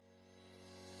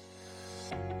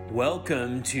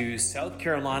Welcome to South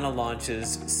Carolina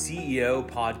Launch's CEO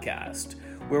podcast,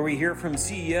 where we hear from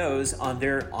CEOs on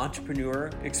their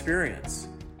entrepreneur experience.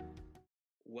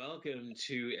 Welcome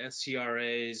to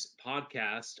STRA's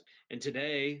podcast, and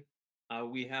today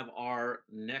we have our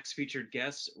next featured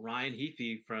guest, Ryan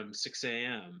Heafy from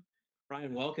 6am.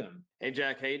 Ryan, welcome. Hey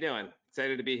Jack, how you doing?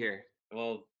 Excited to be here.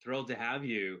 Well, thrilled to have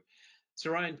you. So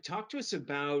Ryan, talk to us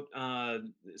about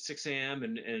 6am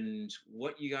and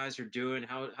what you guys are doing,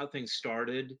 how things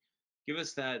started. Give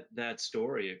us that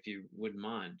story if you wouldn't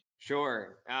mind.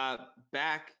 Sure. Now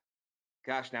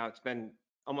it's been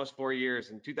almost 4 years.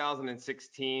 In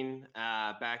 2016,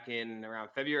 back in around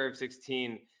February of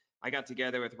 16, I got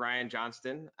together with Ryan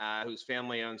Johnston, whose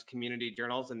family owns community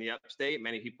journals in the Upstate.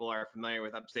 Many people are familiar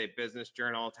with Upstate Business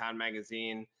Journal, Town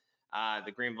Magazine,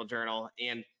 the Greenville Journal,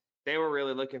 and they were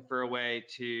really looking for a way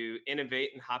to innovate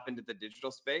and hop into the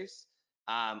digital space.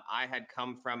 I had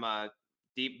come from a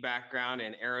deep background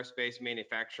in aerospace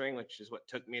manufacturing, which is what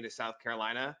took me to South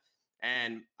Carolina.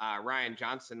 And Ryan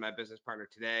Johnson, my business partner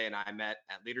today, and I met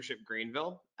at Leadership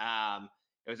Greenville.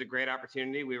 It was a great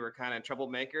opportunity. We were kind of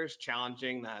troublemakers,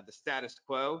 challenging the status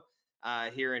quo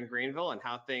here in Greenville and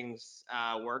how things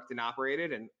worked and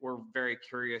operated. And we're very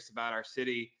curious about our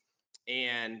city.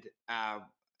 And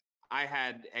I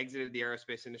had exited the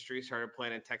aerospace industry, started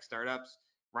playing in tech startups.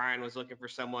 Ryan was looking for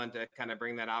someone to kind of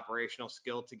bring that operational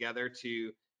skill together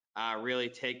to really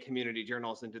take community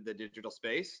journals into the digital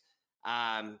space.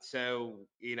 From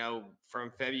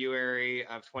February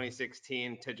of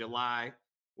 2016 to July,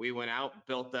 we went out,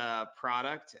 built a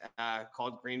product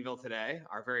called Greenville Today,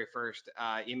 our very first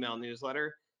email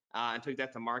newsletter, and took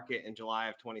that to market in July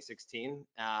of 2016,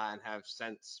 and have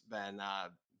since been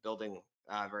building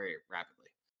very rapidly.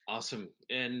 Awesome.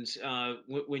 And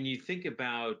when you think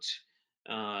about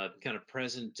kind of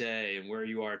present day and where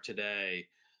you are today,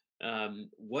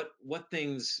 what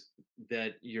things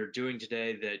that you're doing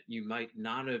today that you might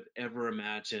not have ever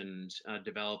imagined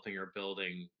developing or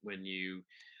building when you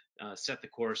set the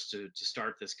course to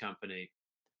start this company?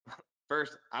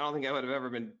 First, I don't think I would have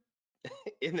ever been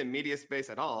in the media space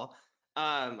at all.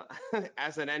 I'm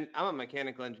a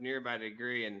mechanical engineer by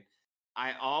degree, and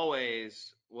I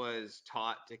always was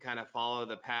taught to kind of follow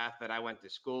the path that I went to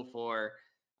school for,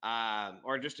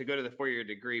 or just to go to the 4-year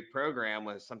degree program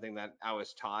was something that I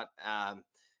was taught.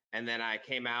 And then I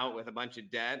came out with a bunch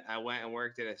of debt. I went and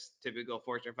worked at a typical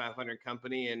Fortune 500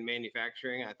 company in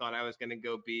manufacturing. I thought I was going to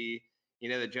go be,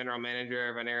 the general manager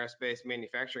of an aerospace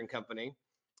manufacturing company,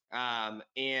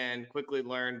 and quickly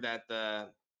learned that the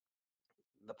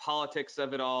politics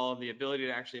of it all, the ability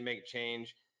to actually make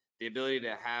change, the ability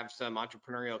to have some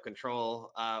entrepreneurial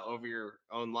control over your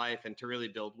own life and to really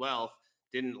build wealth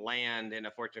didn't land in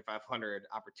a Fortune 500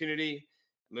 opportunity.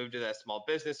 Moved to the small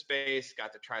business space,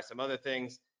 got to try some other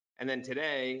things. And then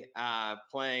today,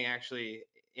 playing actually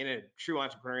in a true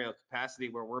entrepreneurial capacity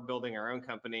where we're building our own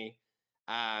company,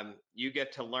 you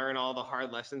get to learn all the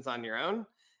hard lessons on your own.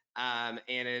 And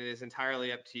it is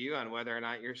entirely up to you on whether or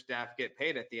not your staff get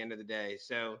paid at the end of the day.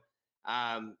 So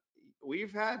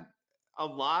we've had a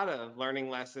lot of learning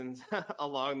lessons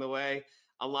along the way,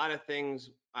 a lot of things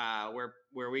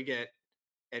where we get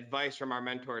advice from our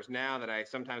mentors now that I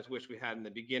sometimes wish we had in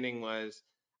the beginning was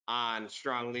on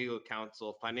strong legal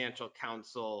counsel, financial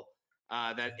counsel,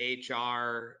 that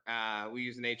HR, we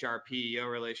use an HR PEO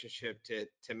relationship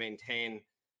to maintain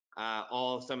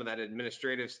all some of that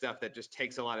administrative stuff that just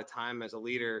takes a lot of time as a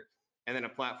leader, and then a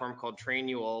platform called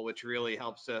Trainual, which really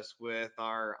helps us with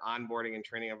our onboarding and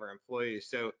training of our employees.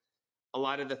 So a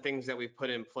lot of the things that we've put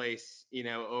in place,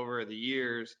 over the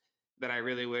years that I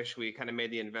really wish we kind of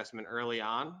made the investment early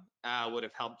on would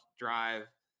have helped drive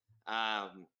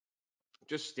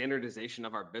just standardization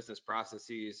of our business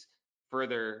processes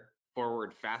further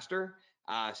forward faster,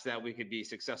 so that we could be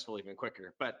successful even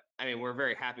quicker. But I mean, we're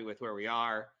very happy with where we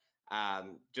are.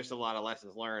 Just a lot of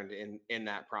lessons learned in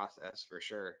that process for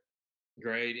sure.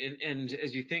 Great. And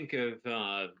as you think of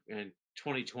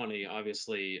 2020,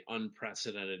 obviously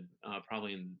unprecedented,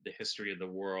 probably in the history of the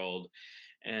world,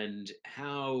 and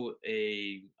how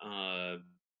a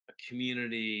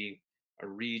community, a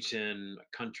region,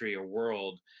 a country, a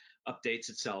world updates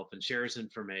itself and shares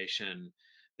information.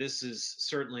 This has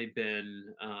certainly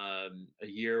been a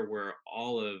year where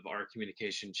all of our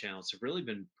communication channels have really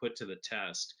been put to the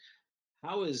test.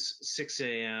 How has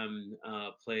 6am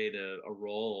played a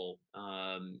role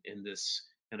in this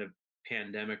kind of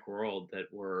pandemic world that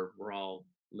we're all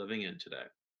living in today?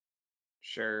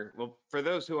 Sure. Well, for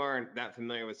those who aren't that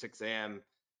familiar with 6am,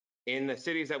 in the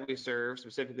cities that we serve,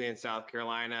 specifically in South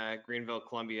Carolina, Greenville,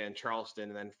 Columbia, and Charleston,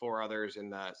 and then 4 others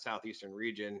in the southeastern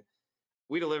region,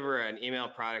 we deliver an email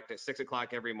product at 6 o'clock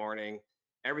every morning,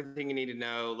 everything you need to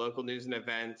know, local news and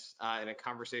events in a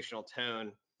conversational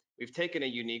tone. We've taken a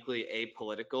uniquely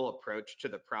apolitical approach to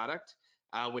the product,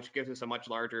 which gives us a much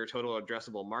larger total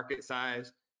addressable market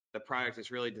size. The product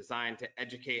is really designed to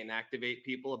educate and activate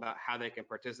people about how they can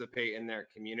participate in their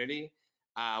community,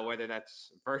 whether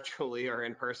that's virtually or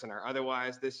in person or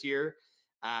otherwise this year.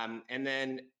 And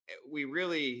then we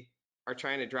really are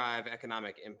trying to drive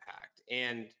economic impact.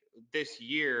 And this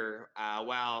year,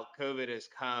 while COVID has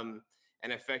come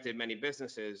and affected many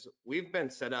businesses, we've been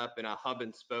set up in a hub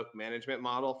and spoke management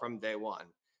model from day one.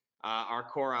 Our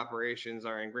core operations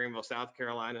are in Greenville, South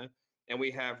Carolina, and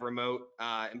we have remote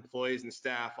employees and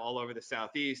staff all over the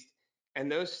Southeast. And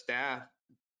those staff,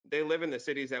 they live in the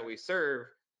cities that we serve,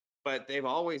 but they've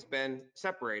always been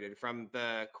separated from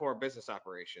the core business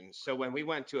operations. So when we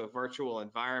went to a virtual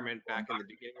environment back in the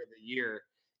beginning of the year,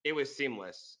 it was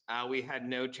seamless. We had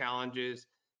no challenges.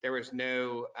 There was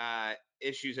no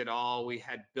issues at all. We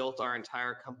had built our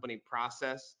entire company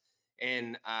process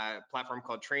in a platform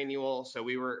called Trainual. So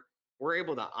we're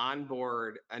able to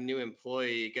onboard a new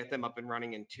employee, get them up and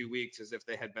running in 2 weeks as if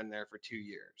they had been there for 2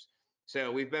 years.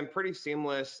 So we've been pretty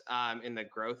seamless in the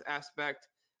growth aspect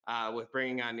with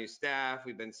bringing on new staff.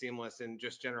 We've been seamless in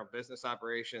just general business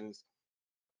operations.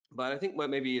 But I think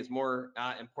what maybe is more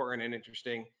important and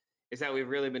interesting is that we've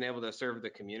really been able to serve the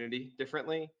community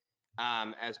differently.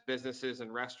 As businesses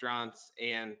and restaurants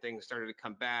and things started to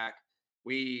come back,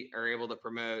 we are able to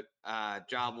promote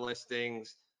job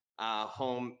listings,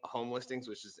 home listings,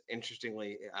 which is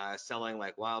interestingly selling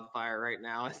like wildfire right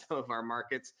now in some of our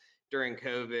markets during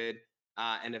COVID,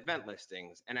 and event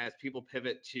listings. And as people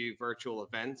pivot to virtual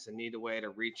events and need a way to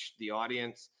reach the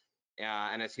audience,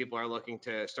 and as people are looking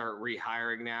to start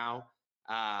rehiring now,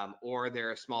 or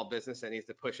they're a small business that needs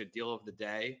to push a deal of the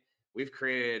day, we've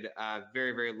created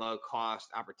very, very low cost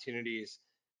opportunities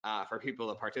for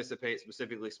people to participate,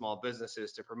 specifically small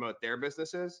businesses, to promote their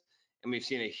businesses. And we've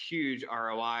seen a huge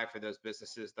ROI for those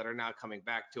businesses that are now coming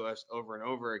back to us over and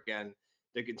over again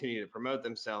to continue to promote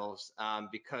themselves,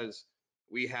 because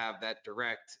we have that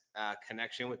direct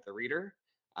connection with the reader.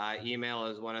 Email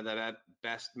is one of the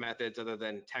best methods other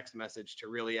than text message to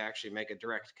really actually make a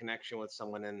direct connection with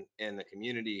someone in the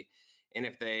community. And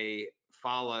if they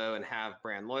follow and have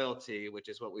brand loyalty, which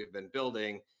is what we've been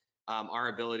building, our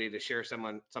ability to share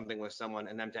something with someone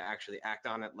and them to actually act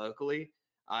on it locally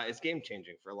is game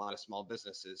changing for a lot of small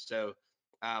businesses. So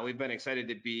we've been excited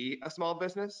to be a small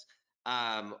business.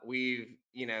 We've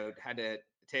had to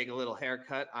take a little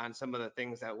haircut on some of the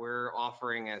things that we're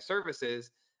offering as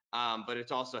services, but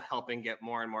it's also helping get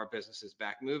more and more businesses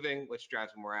back moving, which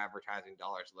drives more advertising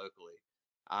dollars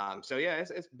locally. So yeah,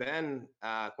 it's been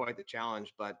quite the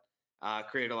challenge, but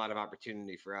created a lot of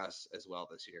opportunity for us as well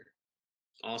this year.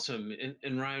 Awesome.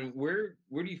 And Ryan, where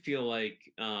do you feel like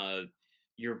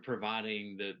you're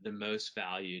providing the most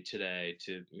value today?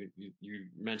 You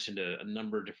mentioned a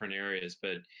number of different areas,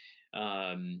 but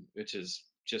which is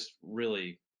just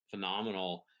really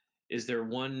phenomenal. Is there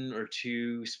one or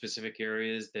two specific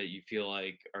areas that you feel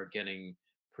like are getting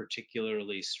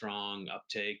particularly strong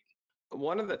uptake?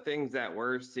 One of the things that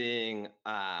we're seeing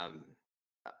a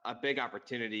big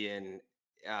opportunity in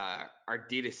our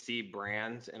D2C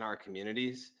brands in our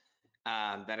communities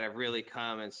that have really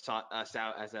come and sought us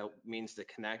out as a means to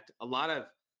connect. A lot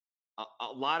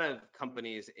of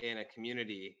companies in a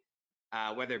community,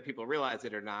 whether people realize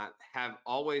it or not, have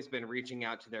always been reaching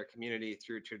out to their community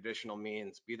through traditional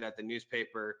means, be that the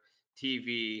newspaper,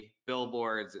 TV,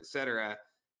 billboards, etc.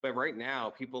 But right now,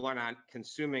 people are not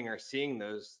consuming or seeing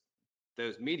those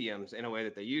mediums in a way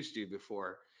that they used to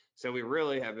before. So we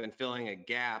really have been filling a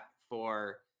gap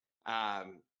for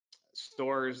um,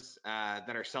 stores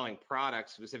that are selling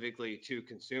products specifically to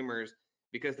consumers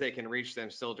because they can reach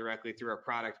them still directly through a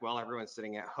product while everyone's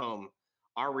sitting at home.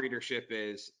 Our readership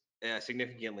is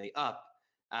significantly up.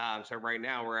 So right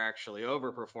now we're actually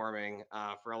overperforming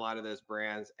for a lot of those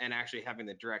brands and actually having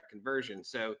the direct conversion.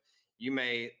 So you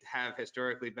may have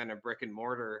historically been a brick and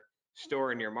mortar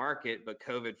store in your market, but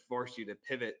COVID forced you to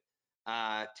pivot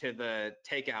to the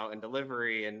takeout and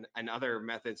delivery and other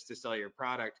methods to sell your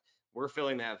product. We're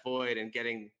filling that void and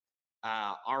getting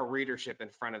our readership in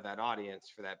front of that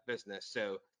audience for that business.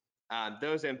 So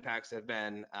those impacts have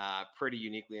been pretty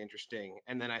uniquely interesting.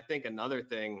 And then I think another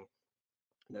thing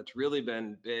that's really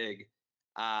been big,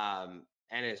 and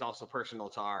is also personal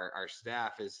to our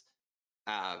staff, is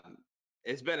um,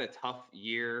 it's been a tough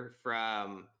year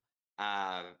from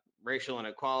uh, racial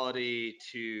inequality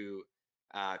to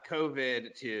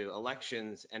COVID to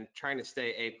elections, and trying to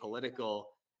stay apolitical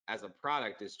as a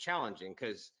product is challenging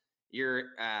because you're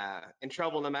in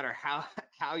trouble no matter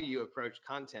how you approach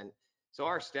content. So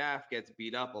our staff gets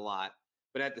beat up a lot,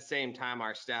 but at the same time,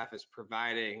 our staff is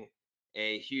providing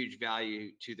a huge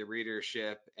value to the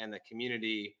readership and the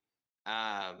community,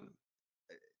 um,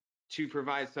 to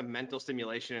provide some mental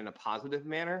stimulation in a positive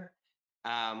manner.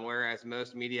 Whereas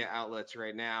most media outlets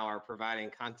right now are providing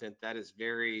content that is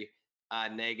very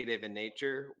negative in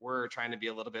nature. We're trying to be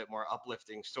a little bit more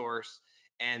uplifting source,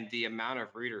 and the amount of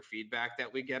reader feedback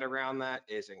that we get around that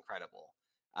is incredible.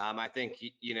 I think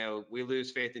we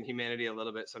lose faith in humanity a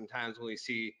little bit sometimes when we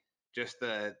see just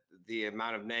the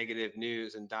amount of negative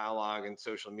news and dialogue and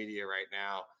social media right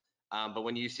now. But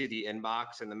when you see the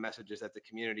inbox and the messages that the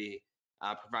community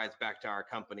provides back to our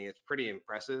company, it's pretty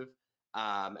impressive,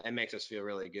 and makes us feel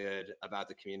really good about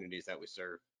the communities that we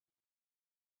serve.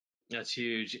 That's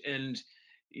huge. And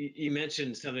you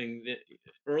mentioned something that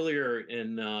earlier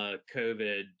in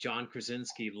COVID, John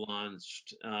Krasinski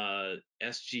launched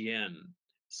SGN,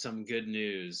 Some Good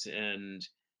News, and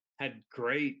had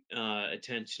great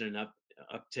attention and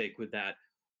uptake with that.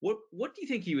 What do you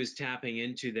think he was tapping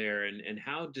into there, and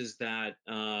how does that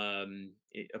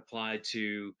apply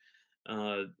to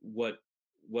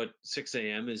what 6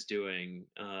 a.m. is doing?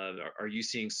 Are you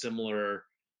seeing similar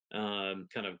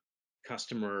kind of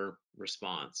customer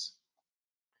response?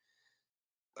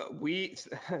 We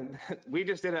we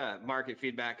just did a market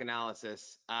feedback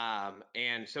analysis,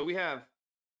 and so we have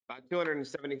about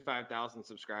 275,000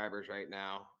 subscribers right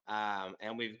now,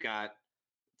 and we've got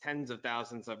tens of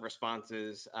thousands of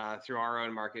responses through our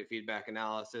own market feedback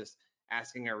analysis,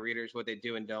 asking our readers what they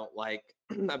do and don't like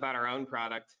about our own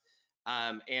product.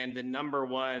 And the number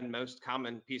one most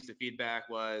common piece of feedback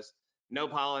was no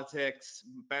politics,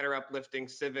 better uplifting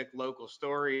civic local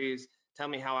stories. Tell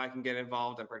me how I can get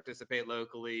involved and participate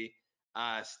locally.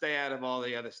 Stay out of all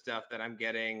the other stuff that I'm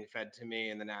getting fed to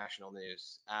me in the national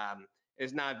news.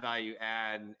 It's not value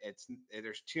add.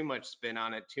 There's too much spin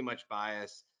on it, too much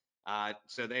bias.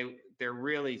 So they're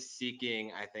really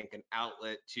seeking, I think, an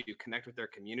outlet to connect with their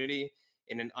community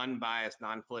in an unbiased,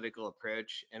 non-political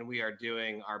approach, and we are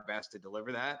doing our best to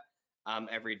deliver that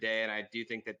every day. And I do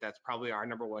think that that's probably our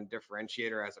number one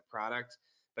differentiator as a product.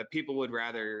 But people would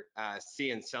rather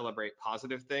see and celebrate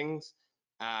positive things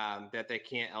that they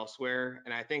can't elsewhere.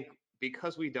 And I think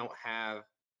because we don't have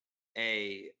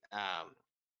a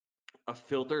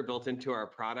filter built into our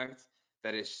product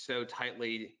that is so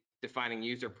tightly defining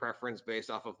user preference based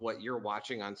off of what you're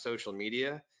watching on social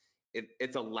media,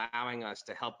 it's allowing us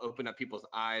to help open up people's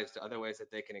eyes to other ways that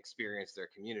they can experience their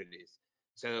communities.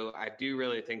 So I do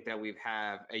really think that we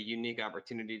have a unique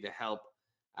opportunity to help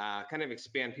kind of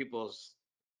expand people's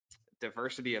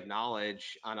diversity of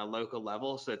knowledge on a local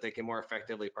level so that they can more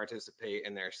effectively participate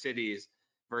in their cities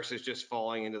versus just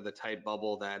falling into the tight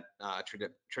bubble that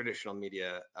traditional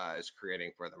media is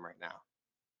creating for them right now.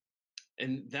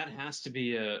 And that has to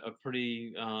be a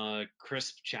pretty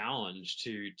crisp challenge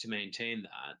to maintain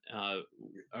that.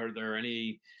 Are there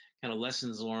any kind of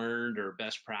lessons learned or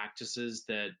best practices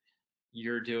that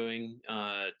you're doing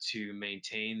to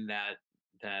maintain that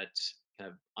kind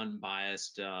of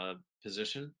unbiased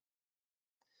position?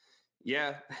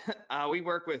 Yeah, we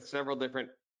work with several different.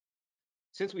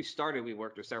 Since we started, we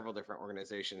worked with several different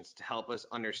organizations to help us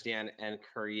understand and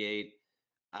create.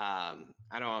 I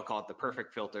don't want to call it the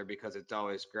perfect filter because it's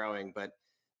always growing, but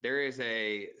there is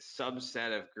a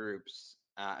subset of groups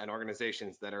and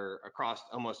organizations that are across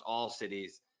almost all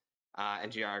cities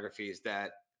and geographies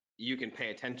that you can pay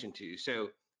attention to.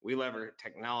 So we leverage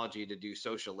technology to do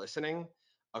social listening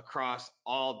across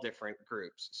all different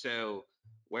groups. So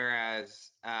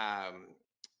whereas a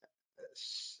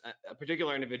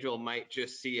particular individual might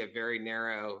just see a very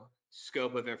narrow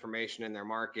scope of information in their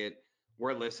market,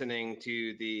 we're listening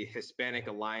to the Hispanic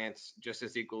Alliance just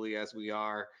as equally as we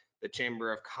are the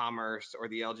Chamber of Commerce or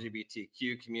the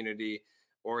LGBTQ community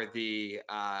or the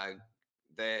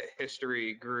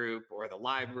history group or the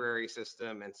library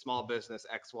system and small business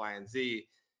X, Y, and Z,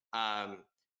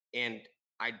 and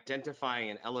identifying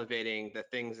and elevating the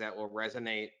things that will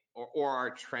resonate or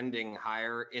are trending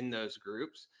higher in those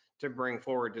groups to bring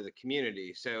forward to the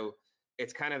community. So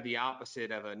it's kind of the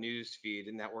opposite of a news feed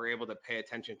in that we're able to pay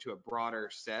attention to a broader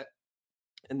set.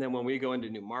 And then when we go into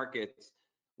new markets,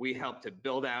 we help to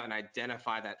build out and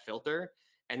identify that filter.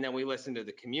 And then we listen to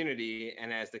the community.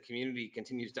 And as the community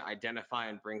continues to identify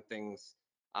and bring things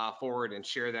forward and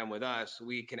share them with us,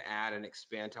 we can add and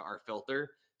expand to our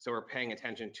filter. So we're paying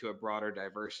attention to a broader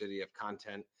diversity of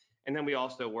content. And then we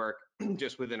also work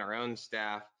just within our own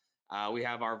staff. We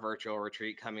have our virtual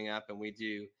retreat coming up, and we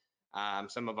do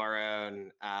some of our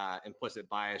own implicit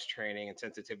bias training and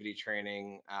sensitivity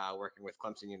training, working with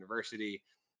Clemson University.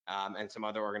 and some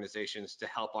other organizations to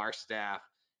help our staff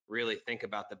really think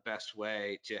about the best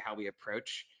way to how we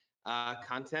approach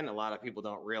content. A lot of people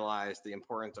don't realize the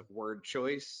importance of word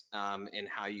choice in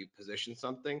how you position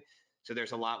something. So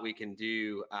there's a lot we can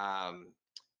do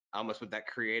almost with that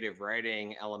creative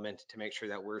writing element to make sure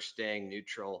that we're staying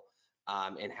neutral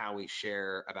in how we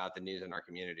share about the news in our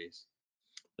communities.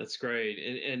 That's great.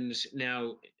 And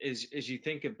now, as you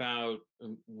think about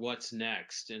what's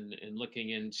next and looking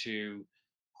into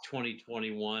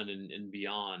 2021 and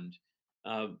beyond,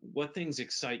 what things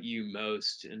excite you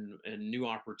most and new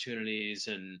opportunities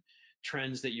and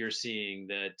trends that you're seeing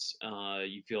that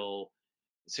you feel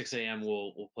 6 a.m.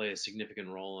 will play a significant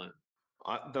role in?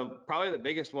 Probably the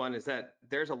biggest one is that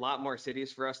there's a lot more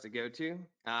cities for us to go to.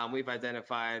 We've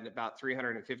identified about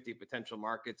 350 potential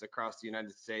markets across the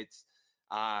United States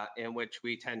in which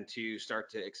we tend to start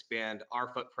to expand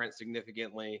our footprint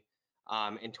significantly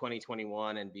in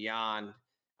 2021 and beyond.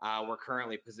 We're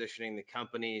currently positioning the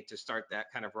company to start that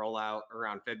kind of rollout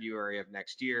around February of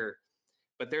next year.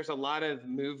 But there's a lot of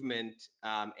movement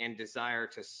and desire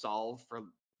to solve for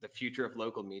the future of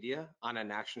local media on a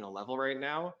national level right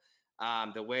now.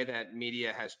 The way that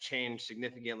media has changed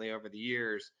significantly over the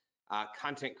years,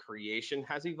 content creation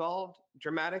has evolved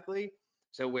dramatically.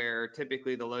 So where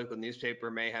typically the local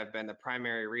newspaper may have been the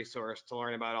primary resource to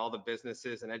learn about all the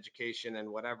businesses and education and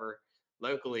whatever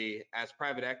locally, as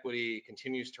private equity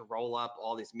continues to roll up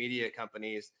all these media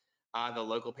companies, the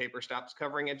local paper stops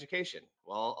covering education.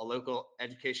 Well, a local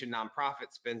education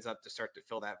nonprofit spins up to start to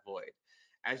fill that void.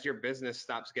 As your business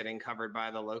stops getting covered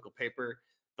by the local paper,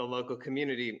 the local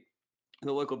community,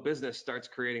 the local business starts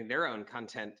creating their own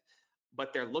content,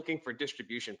 but they're looking for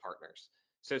distribution partners.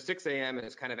 So 6 a.m.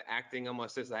 is kind of acting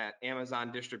almost as that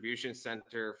Amazon distribution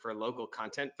center for local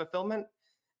content fulfillment.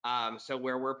 So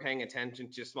where we're paying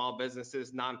attention to small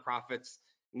businesses, nonprofits,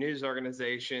 news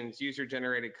organizations,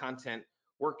 user-generated content,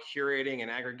 we're curating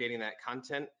and aggregating that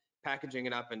content, packaging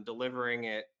it up and delivering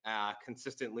it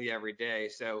consistently every day.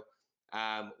 So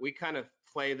we kind of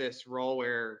play this role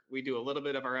where we do a little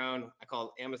bit of our own, I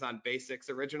call it Amazon Basics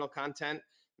original content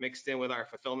mixed in with our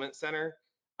fulfillment center.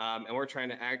 And we're trying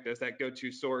to act as that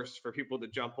go-to source for people to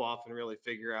jump off and really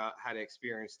figure out how to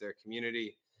experience their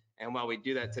community. And while we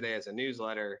do that today as a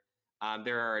newsletter,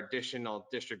 there are additional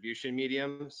distribution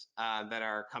mediums that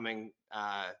are coming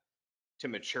to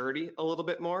maturity a little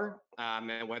bit more.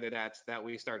 And whether that's that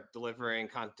we start delivering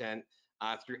content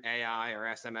through AI or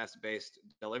SMS-based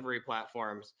delivery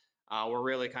platforms, we're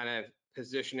really kind of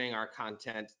positioning our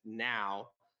content now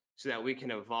so that we can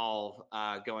evolve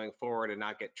going forward and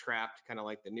not get trapped, kind of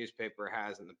like the newspaper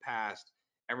has in the past.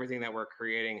 Everything that we're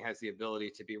creating has the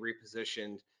ability to be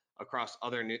repositioned across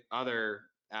other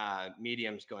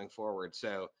mediums going forward.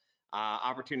 So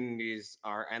opportunities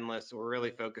are endless. We're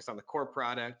really focused on the core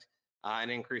product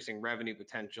and increasing revenue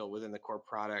potential within the core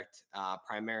product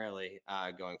primarily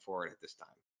going forward at this time.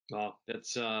 Wow,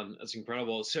 that's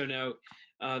incredible. So now,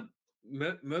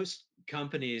 most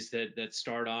companies that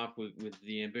start off with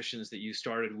the ambitions that you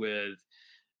started with,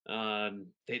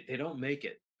 they don't make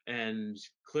it. And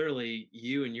clearly,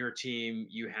 you and your team,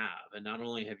 you have. And not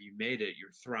only have you made it,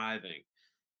 you're thriving.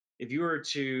 If you were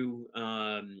to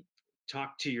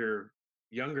talk to your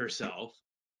younger self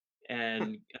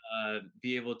and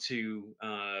be able to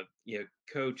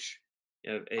coach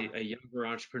a younger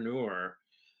entrepreneur,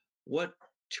 what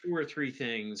two or three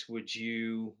things would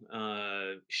you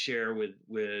share with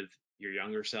your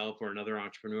younger self or another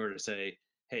entrepreneur to say,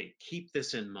 hey, keep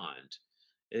this in mind?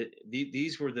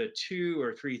 These were the two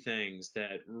or three things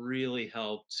that really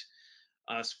helped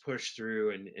us push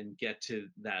through and get to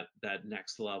that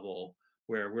next level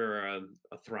where we're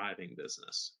a thriving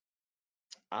business.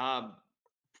 Um,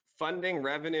 Funding,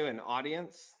 revenue, and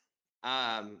audience.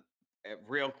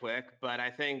 Real quick, but I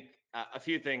think a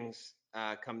few things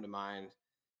come to mind.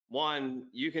 One,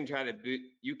 you can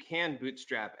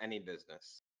bootstrap any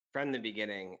business from the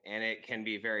beginning, and it can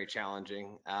be very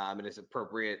challenging. It is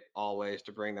appropriate always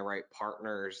to bring the right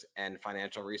partners and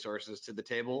financial resources to the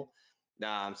table.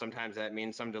 Sometimes that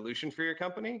means some dilution for your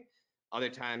company. Other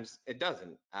times it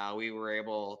doesn't. We were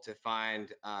able to find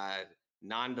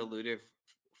non-dilutive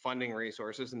funding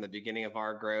resources in the beginning of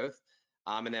our growth.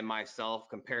 And then myself,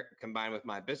 combined with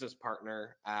my business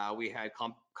partner, we had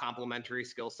complementary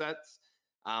skill sets.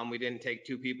 We didn't take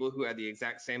two people who had the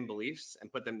exact same beliefs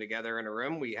and put them together in a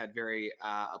room. We had very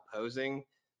opposing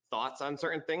thoughts on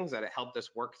certain things that it helped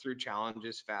us work through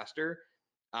challenges faster.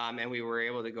 And we were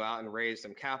able to go out and raise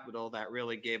some capital that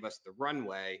really gave us the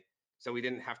runway. So we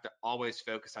didn't have to always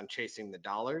focus on chasing the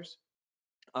dollars.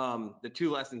 The two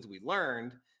lessons we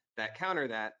learned that counter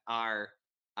that are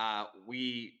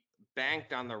we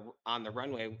banked on the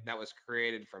runway that was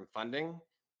created from funding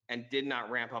and did not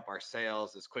ramp up our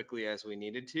sales as quickly as we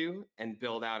needed to and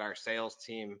build out our sales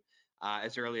team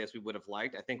as early as we would have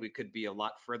liked. I think we could be a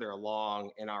lot further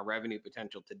along in our revenue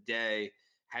potential today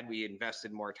had we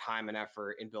invested more time and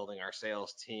effort in building our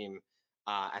sales team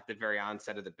at the very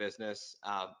onset of the business.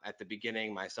 At the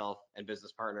beginning, myself and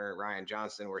business partner Ryan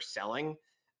Johnson were selling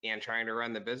and trying to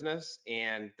run the business,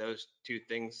 and those two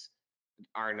things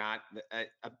are not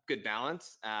a good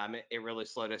balance. It really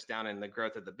slowed us down in the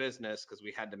growth of the business because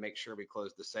we had to make sure we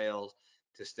closed the sales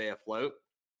to stay afloat.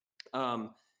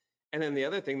 Um, and then the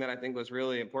other thing that I think was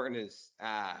really important is,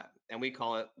 and we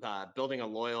call it building a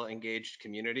loyal, engaged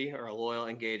community or a loyal,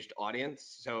 engaged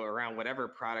audience. So around whatever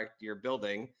product you're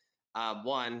building,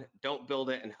 one, don't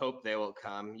build it and hope they will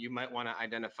come. You might want to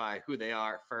identify who they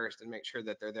are first and make sure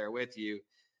that they're there with you.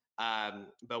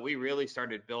 But we really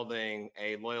started building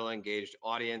a loyal, engaged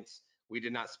audience. We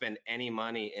did not spend any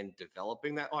money in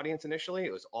developing that audience initially.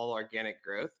 It was all organic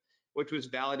growth, which was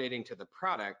validating to the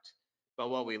product. But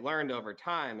what we learned over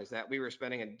time is that we were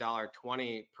spending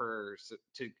 $1.20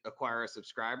 to acquire a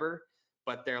subscriber,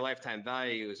 but their lifetime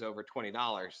value is over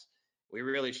 $20. We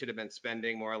really should have been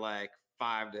spending more like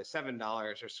 $5 to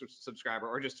 $7 a subscriber,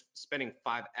 or just spending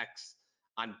 5x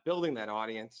on building that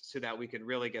audience so that we could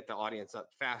really get the audience up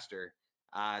faster.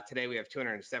 Today we have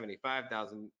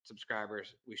 275,000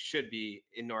 subscribers. We should be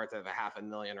in north of a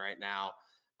 500,000 right now.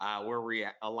 We're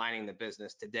realigning the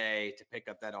business today to pick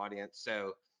up that audience.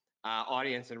 So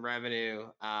audience and revenue,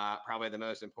 probably the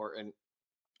most important.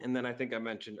 And then I think I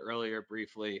mentioned earlier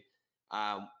briefly,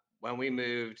 when we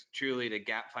moved truly to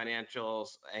GAAP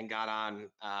financials and got on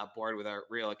board with a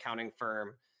real accounting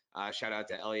firm, shout out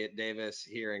to Elliot Davis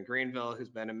here in Greenville, who's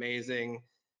been amazing.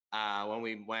 When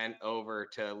we went over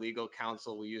to legal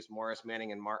counsel, we used Morris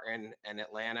Manning and Martin in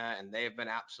Atlanta, and they have been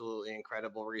absolutely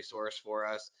incredible resource for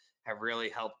us, have really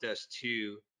helped us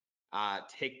to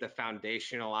take the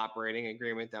foundational operating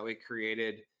agreement that we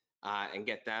created and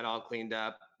get that all cleaned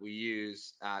up. We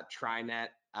use TriNet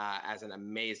as an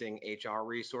amazing HR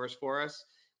resource for us.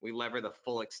 We lever the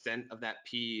full extent of that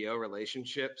PEO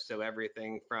relationship. So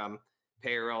everything from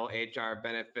payroll, HR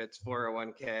benefits,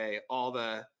 401k, all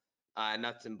the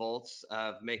nuts and bolts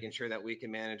of making sure that we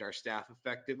can manage our staff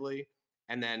effectively.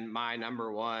 And then my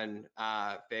number one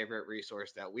favorite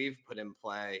resource that we've put in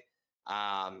play,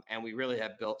 and we really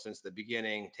have built since the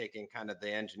beginning, taking kind of the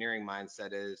engineering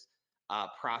mindset, is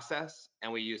process.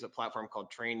 And we use a platform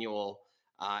called Trainual.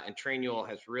 And Trainual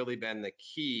has really been the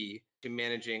key to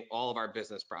managing all of our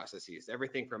business processes,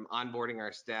 everything from onboarding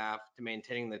our staff to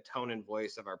maintaining the tone and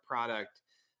voice of our product,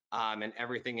 and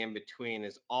everything in between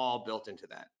is all built into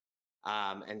that.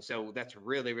 And so that's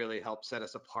really, really helped set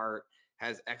us apart,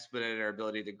 has expedited our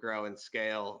ability to grow and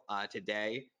scale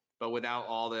today. But without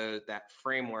all that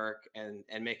framework and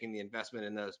making the investment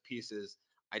in those pieces,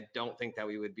 I don't think that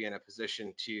we would be in a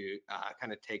position to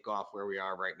kind of take off where we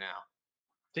are right now.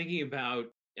 Thinking about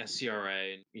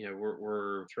SCRA,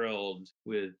 we're thrilled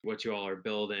with what you all are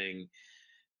building.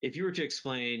 If you were to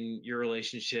explain your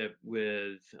relationship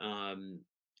with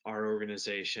our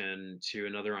organization to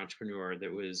another entrepreneur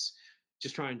that was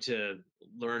just trying to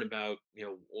learn about,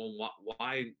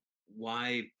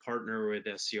 why partner with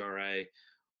SCRA,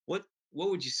 what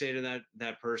would you say to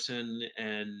that person,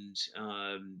 and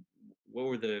what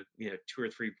were the 2 or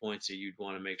 3 points that you'd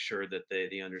want to make sure that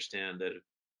they understand that have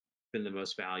been the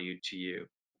most value to you?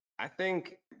 I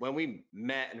think when we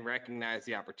met and recognized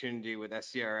the opportunity with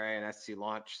SCRA and SC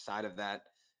Launch side of that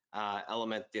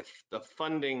element, the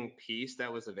funding piece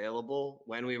that was available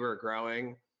when we were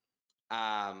growing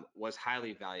was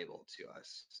highly valuable to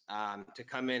us. To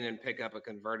come in and pick up a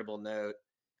convertible note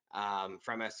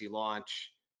from SC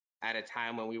Launch at a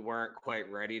time when we weren't quite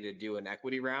ready to do an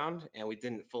equity round and we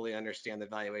didn't fully understand the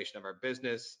valuation of our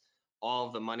business. All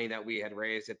of the money that we had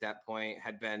raised at that point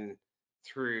had been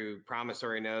through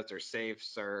promissory notes or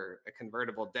safes or a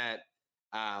convertible debt.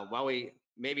 While we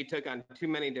maybe took on too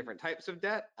many different types of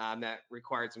debt that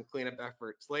required some cleanup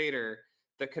efforts later,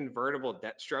 the convertible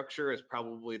debt structure is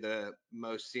probably the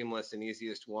most seamless and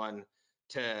easiest one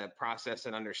to process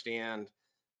and understand.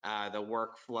 The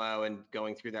workflow and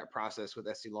going through that process with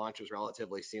SC Launch was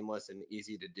relatively seamless and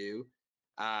easy to do.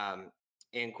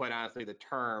 And quite honestly, the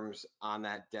terms on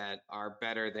that debt are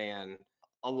better than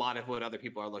a lot of what other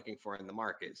people are looking for in the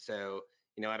market. So,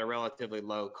 at a relatively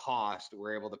low cost,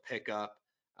 we're able to pick up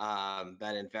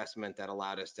that investment that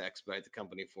allowed us to expedite the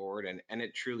company forward. And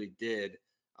it truly did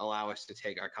allow us to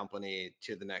take our company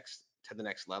to the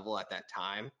next level at that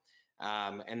time.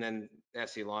 And then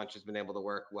SC Launch has been able to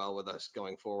work well with us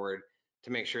going forward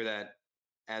to make sure that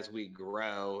as we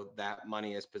grow, that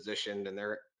money is positioned and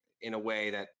they're in a way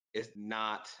that is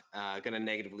not going to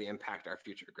negatively impact our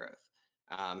future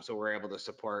growth. So we're able to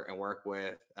support and work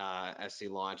with SC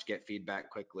Launch, get feedback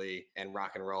quickly, and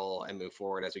rock and roll and move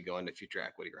forward as we go into future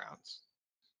equity rounds.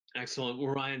 Excellent. Well,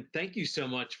 Ryan, thank you so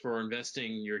much for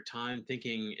investing your time,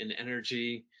 thinking, and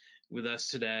energy with us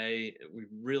today. We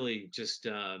really just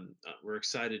we're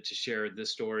excited to share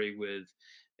this story with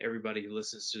everybody who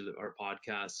listens to our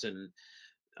podcast, and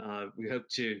we hope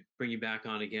to bring you back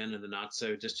on again in the not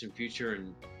so distant future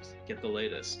and get the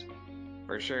latest.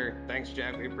 For sure. Thanks,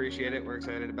 Jack. We appreciate it. We're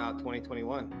excited about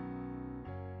 2021.